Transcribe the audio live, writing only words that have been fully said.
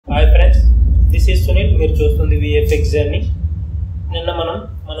సునీల్, మీరు చూస్తుంది VFX journey. నిన్న మనం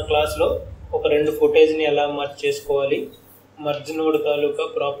మన క్లాస్లో ఒక 2 ఫుటేజ్ని ఎలా మర్జ్ చేసుకోవాలి, మర్జ్ నోడ్ తాలూకా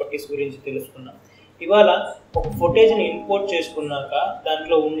ప్రాపర్టీస్ గురించి తెలుసుకున్నాం. ఇవాళ ఒక ఫుటేజ్ని ఇంపోర్ట్ చేసుకున్నాక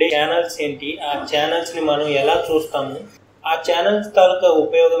దాంట్లో ఉండే ఛానల్స్ ఏంటి, ఆ ఛానల్స్ని మనం ఎలా చూస్తాము, ఆ ఛానల్స్ తాలూకా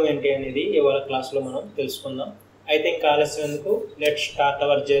ఉపయోగం ఏంటి అనేది ఇవాళ క్లాస్లో మనం తెలుసుకుందాం. అయితే ఇంకా ఆలస్యం ఎందుకు, లెట్స్ స్టార్ట్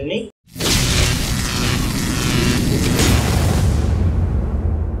అవర్ జర్నీ.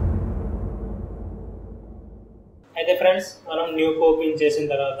 అయితే ఫ్రెండ్స్, మనం న్యూక్ ఓపెన్ చేసిన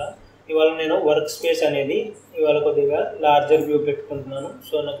తర్వాత ఇవాళ నేను వర్క్ స్పేస్ అనేది ఇవాళ కొద్దిగా లార్జర్ వ్యూ పెట్టుకుంటున్నాను.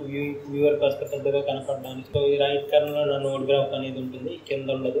 సో నాకు వ్యూవర్ కాస్త పెద్దగా కనపడడానికి. సో ఈ రైట్ కార్నర్లో నా నోడ్ గ్రాఫ్ అనేది ఉంటుంది, కింద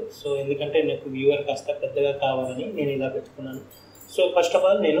ఉండదు. సో ఎందుకంటే నాకు వ్యూవర్ కాస్త పెద్దగా కావాలని నేను ఇలా పెట్టుకున్నాను. సో ఫస్ట్ ఆఫ్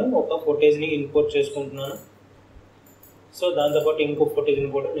ఆల్ నేను ఒక ఫుటేజ్ని ఇంపోర్ట్ చేసుకుంటున్నాను. సో దాంతోపాటు ఇంకో ఫుటేజ్ని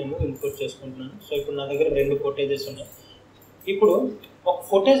కూడా నేను ఇంపోర్ట్ చేసుకుంటున్నాను. సో ఇప్పుడు నా దగ్గర 2 ఫుటేజెస్ ఉన్నాయి. ఇప్పుడు ఒక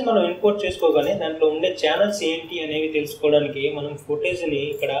ఫుటేజ్ మనం ఇంపోర్ట్ చేసుకోగానే దాంట్లో ఉండే ఛానల్స్ ఏంటి అనేవి తెలుసుకోవడానికి మనం ఫుటేజ్ని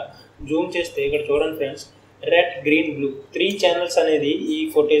ఇక్కడ జూమ్ చేస్తే ఇక్కడ చూడండి friends, red, green, blue 3 channels అనేది ఈ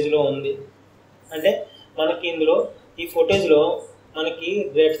ఫుటేజ్లో ఉంది. అంటే మనకి ఇందులో ఈ ఫుటేజ్లో మనకి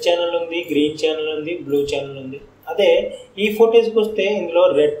రెడ్ ఛానల్ ఉంది, గ్రీన్ ఛానల్ ఉంది, బ్లూ ఛానల్ ఉంది. అదే ఈ ఫుటేజ్కి వస్తే ఇందులో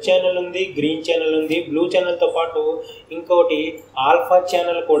రెడ్ ఛానల్ ఉంది, గ్రీన్ ఛానల్ ఉంది, బ్లూ ఛానల్తో పాటు ఇంకోటి ఆల్ఫా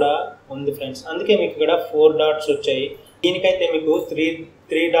ఛానల్ కూడా ఉంది ఫ్రెండ్స్. అందుకే మీకు ఇక్కడ 4 డాట్స్ వచ్చాయి. దీనికైతే మీకు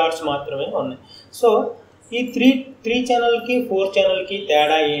 3 డాట్స్ మాత్రమే ఉన్నాయి. సో ఈ 3 ఛానల్కి 4 ఛానల్కి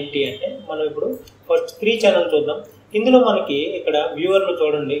తేడా ఏంటి అంటే మనం ఇప్పుడు ఫస్ట్ 3 ఛానల్ చూద్దాం. ఇందులో మనకి ఇక్కడ వ్యూవర్లో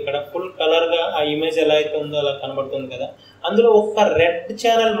చూడండి, ఇక్కడ ఫుల్ కలర్గా ఆ ఇమేజ్ ఎలా అయితే ఉందో అలా కనబడుతుంది కదా. అందులో ఒక్క రెడ్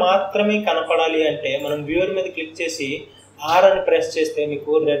ఛానల్ మాత్రమే కనపడాలి అంటే మనం వ్యూవర్ మీద క్లిక్ చేసి ఆర్ అని ప్రెస్ చేస్తే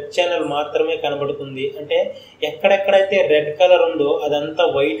మీకు రెడ్ ఛానల్ మాత్రమే కనబడుతుంది. అంటే ఎక్కడెక్కడైతే రెడ్ కలర్ ఉందో అదంతా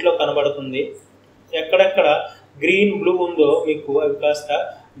వైట్లో కనబడుతుంది. ఎక్కడెక్కడ గ్రీన్, బ్లూ ఉందో మీకు అవి కాస్త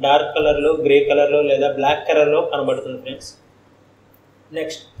డార్క్ కలర్లో, గ్రే కలర్లో లేదా బ్లాక్ కలర్లో కనబడుతుంది ఫ్రెండ్స్.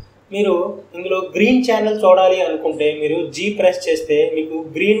 నెక్స్ట్ మీరు ఇందులో గ్రీన్ ఛానల్ చూడాలి అనుకుంటే మీరు జీ ప్రెస్ చేస్తే మీకు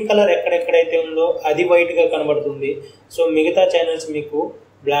గ్రీన్ కలర్ ఎక్కడెక్కడైతే ఉందో అది వైట్గా కనబడుతుంది. సో మిగతా ఛానల్స్ మీకు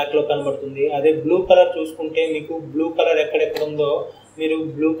బ్లాక్లో కనబడుతుంది. అదే బ్లూ కలర్ చూసుకుంటే మీకు బ్లూ కలర్ ఎక్కడెక్కడ ఉందో మీరు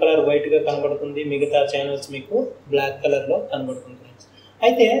బ్లూ కలర్ వైట్గా కనబడుతుంది, మిగతా ఛానల్స్ మీకు బ్లాక్ కలర్లో కనబడుతుంది ఫ్రెండ్స్.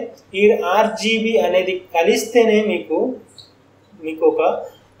 అయితే ఈ ఆర్జీబీ అనేది కలిస్తేనే మీకు ఒక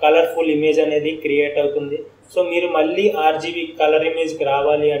కలర్ఫుల్ ఇమేజ్ అనేది క్రియేట్ అవుతుంది. సో మీరు మళ్ళీ ఆర్జీబీ కలర్ ఇమేజ్కి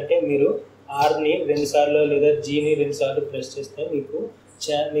రావాలి అంటే మీరు ఆర్ని 2 సార్లు లేదా జీని 2 సార్లు ప్రెస్ చేస్తే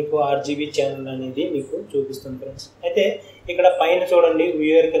మీకు ఆర్జీబీ ఛానల్ అనేది మీకు చూపిస్తుంది ఫ్రెండ్స్. అయితే ఇక్కడ పైన చూడండి,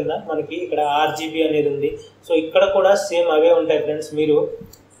 వ్యూయర్ కింద మనకి ఇక్కడ ఆర్జీబీ అనేది ఉంది. సో ఇక్కడ కూడా సేమ్ అవే ఉంటాయి ఫ్రెండ్స్. మీరు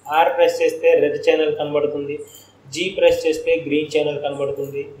ఆర్ ప్రెస్ చేస్తే రెడ్ ఛానల్ కనబడుతుంది, జీ ప్రెస్ చేస్తే గ్రీన్ ఛానల్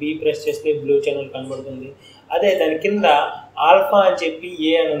కనబడుతుంది, బి ప్రెస్ చేస్తే బ్లూ ఛానల్ కనబడుతుంది. అదే దాని కింద ఆల్ఫా అని చెప్పి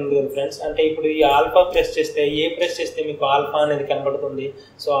ఏ అని ఉంది కదా ఫ్రెండ్స్. అంటే ఇప్పుడు ఈ ఆల్ఫా ప్రెస్ చేస్తే, ఏ ప్రెస్ చేస్తే మీకు ఆల్ఫా అనేది కనబడుతుంది.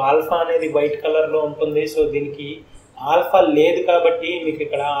 సో ఆల్ఫా అనేది వైట్ కలర్లో ఉంటుంది. సో దీనికి ఆల్ఫా లేదు కాబట్టి మీకు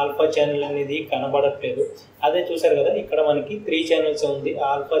ఇక్కడ ఆల్ఫా ఛానల్ అనేది కనబడట్లేదు. అదే చూసారు కదా, ఇక్కడ మనకి 3 ఛానల్స్ ఉంది,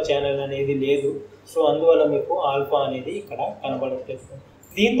 ఆల్ఫా ఛానల్ అనేది లేదు. సో అందువల్ల మీకు ఆల్ఫా అనేది ఇక్కడ కనబడట్లేదు.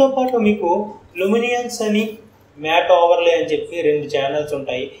 దీంతోపాటు మీకు లుమినియన్స్ అని, మ్యాట్ ఓవర్లే అని చెప్పి 2 ఛానల్స్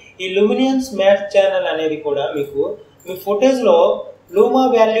ఉంటాయి. ఈ లుమినియన్స్ మ్యాట్ ఛానల్ అనేది కూడా మీకు మీ ఫుటేజ్లో లూమా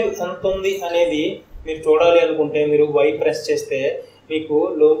వాల్యూ ఎంత ఉంది అనేది మీరు చూడాలి అనుకుంటే మీరు వై ప్రెస్ చేస్తే మీకు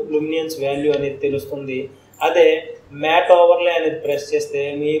లుమినియన్స్ వాల్యూ అనేది తెలుస్తుంది. అదే మ్యాట్ ఓవర్లే అనేది ప్రెస్ చేస్తే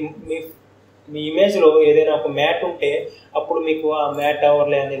మీ ఇమేజ్లో ఏదైనా ఒక మ్యాట్ ఉంటే అప్పుడు మీకు ఆ మ్యాట్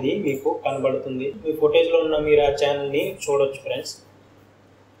ఓవర్లే అనేది మీకు కనబడుతుంది. మీ ఫుటేజ్లో ఉన్న మీరు ఆ ఛానల్ని చూడొచ్చు ఫ్రెండ్స్.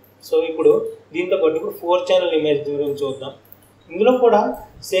 సో ఇప్పుడు దీంతో పాటు ఇప్పుడు 4 ఛానల్ ఇమేజ్ గురించి చూద్దాం. ఇందులో కూడా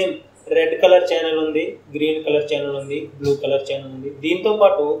సేమ్ రెడ్ కలర్ ఛానల్ ఉంది, గ్రీన్ కలర్ ఛానల్ ఉంది, బ్లూ కలర్ ఛానల్ ఉంది. దీంతో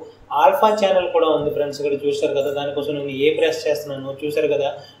పాటు ఆల్ఫా ఛానల్ కూడా ఉంది ఫ్రెండ్స్. ఇక్కడ చూసారు కదా, దానికోసం నేను ఏ ప్రెస్ చేస్తున్నాను చూసారు కదా,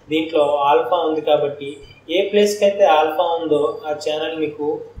 దీంట్లో ఆల్ఫా ఉంది కాబట్టి ఏ ప్లేస్కి అయితే ఆల్ఫా ఉందో ఆ ఛానల్ మీకు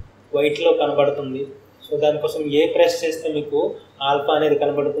వైట్లో కనబడుతుంది. సో దానికోసం ఏ ప్రెస్ చేస్తే మీకు ఆల్ఫా అనేది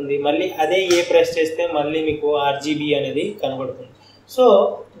కనబడుతుంది, మళ్ళీ అదే ఏ ప్రెస్ చేస్తే మళ్ళీ మీకు ఆర్జీబీ అనేది కనబడుతుంది. సో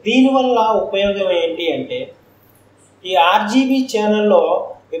దీనివల్ల ఉపయోగం ఏంటి అంటే ఈ ఆర్జీబీ ఛానల్లో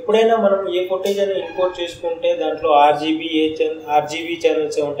ఎప్పుడైనా మనం ఏ ఫుటేజ్ అని ఇంపోర్ట్ చేసుకుంటే దాంట్లో ఆర్జీబీ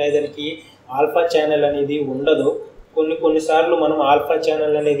ఛానల్స్ ఉంటాయి, దానికి ఆల్ఫా ఛానల్ అనేది ఉండదు. కొన్నిసార్లు మనం ఆల్ఫా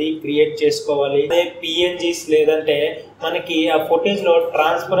ఛానల్ అనేది క్రియేట్ చేసుకోవాలి. అదే పిఎన్జీస్ లేదంటే మనకి ఆ ఫుటేజ్లో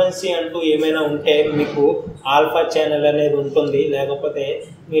ట్రాన్స్పరెన్సీ అంటూ ఏమైనా ఉంటే మీకు ఆల్ఫా ఛానల్ అనేది ఉంటుంది, లేకపోతే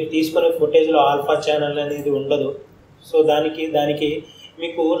మీరు తీసుకునే ఫుటేజ్లో ఆల్ఫా ఛానల్ అనేది ఉండదు. సో దానికి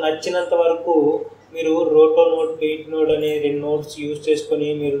మీకు నచ్చినంత వరకు మీరు రోటో నోడ్, పెయింట్ నోడ్ అనే 2 నోడ్స్ యూజ్ చేసుకొని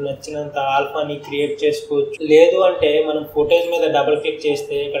మీరు నచ్చినంత ఆల్ఫాని క్రియేట్ చేసుకోవచ్చు. లేదు అంటే మనం ఫుటేజ్ మీద డబుల్ క్లిక్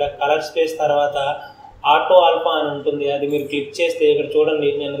చేస్తే ఇక్కడ కలర్ స్పేస్ తర్వాత ఆటో ఆల్ఫా అని ఉంటుంది. అది మీరు క్లిక్ చేస్తే ఇక్కడ చూడండి,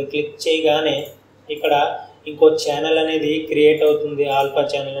 నేను అది క్లిక్ చేయగానే ఇక్కడ ఇంకో ఛానల్ అనేది క్రియేట్ అవుతుంది, ఆల్ఫా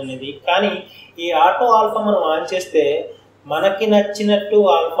ఛానల్ అనేది. కానీ ఈ ఆటో ఆల్ఫా మనం ఆన్ చేస్తే మనకి నచ్చినట్టు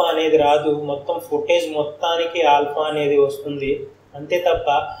ఆల్ఫా అనేది రాదు, మొత్తం ఫుటేజ్ మొత్తానికి ఆల్ఫా అనేది వస్తుంది. అంతే తప్ప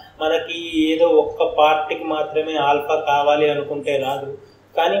మనకి ఏదో ఒక్క పార్ట్కి మాత్రమే ఆల్ఫా కావాలి అనుకుంటే రాదు.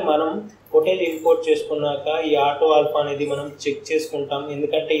 కానీ మనం ఫుటేజ్ ఇంపోర్ట్ చేసుకున్నాక ఈ ఆటో ఆల్ఫా అనేది మనం చెక్ చేసుకుంటాం.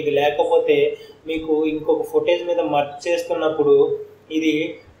 ఎందుకంటే ఇది లేకపోతే మీకు ఇంకొక ఫుటేజ్ మీద మర్జ్ చేస్తున్నప్పుడు ఇది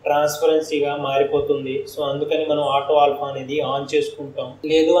ట్రాన్స్పరెన్సీగా మారిపోతుంది. సో అందుకని మనం ఆటో ఆల్ఫా అనేది ఆన్ చేసుకుంటాం.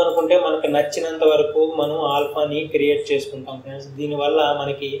 లేదు అనుకుంటే మనకు నచ్చినంత వరకు మనం ఆల్ఫాని క్రియేట్ చేసుకుంటాం ఫ్రెండ్స్. దీనివల్ల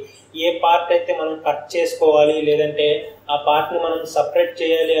మనకి ఏ పార్ట్ అయితే మనం కట్ చేసుకోవాలి లేదంటే ఆ పార్ట్ని మనం సపరేట్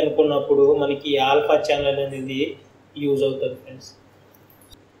చేయాలి అనుకున్నప్పుడు మనకి ఆల్ఫా ఛానల్ అనేది యూజ్ అవుతుంది ఫ్రెండ్స్.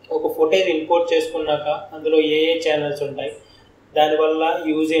 ఒక ఫుటేజ్ ఇంపోర్ట్ చేసుకున్నాక అందులో ఏ ఛానల్స్ ఉంటాయి, దానివల్ల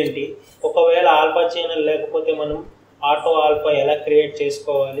యూజ్ ఏంటి, ఒకవేళ ఆల్ఫా ఛానల్ లేకపోతే మనం ఆటో ఆల్ఫా ఎలా క్రియేట్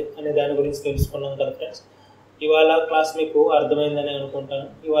చేసుకోవాలి అనే దాని గురించి తెలుసుకున్నాం కదా ఫ్రెండ్స్. ఇవాళ క్లాస్ మీకు అర్థమైందని అనుకుంటాను.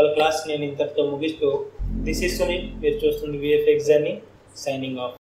 ఇవాళ క్లాస్ నేను ఇంతటితో ముగిస్తూ దిస్ ఇస్ సునీల్, మీరు చూస్తుంది విఎఫ్ఎక్స్ జర్నీ, సైనింగ్ ఆఫ్.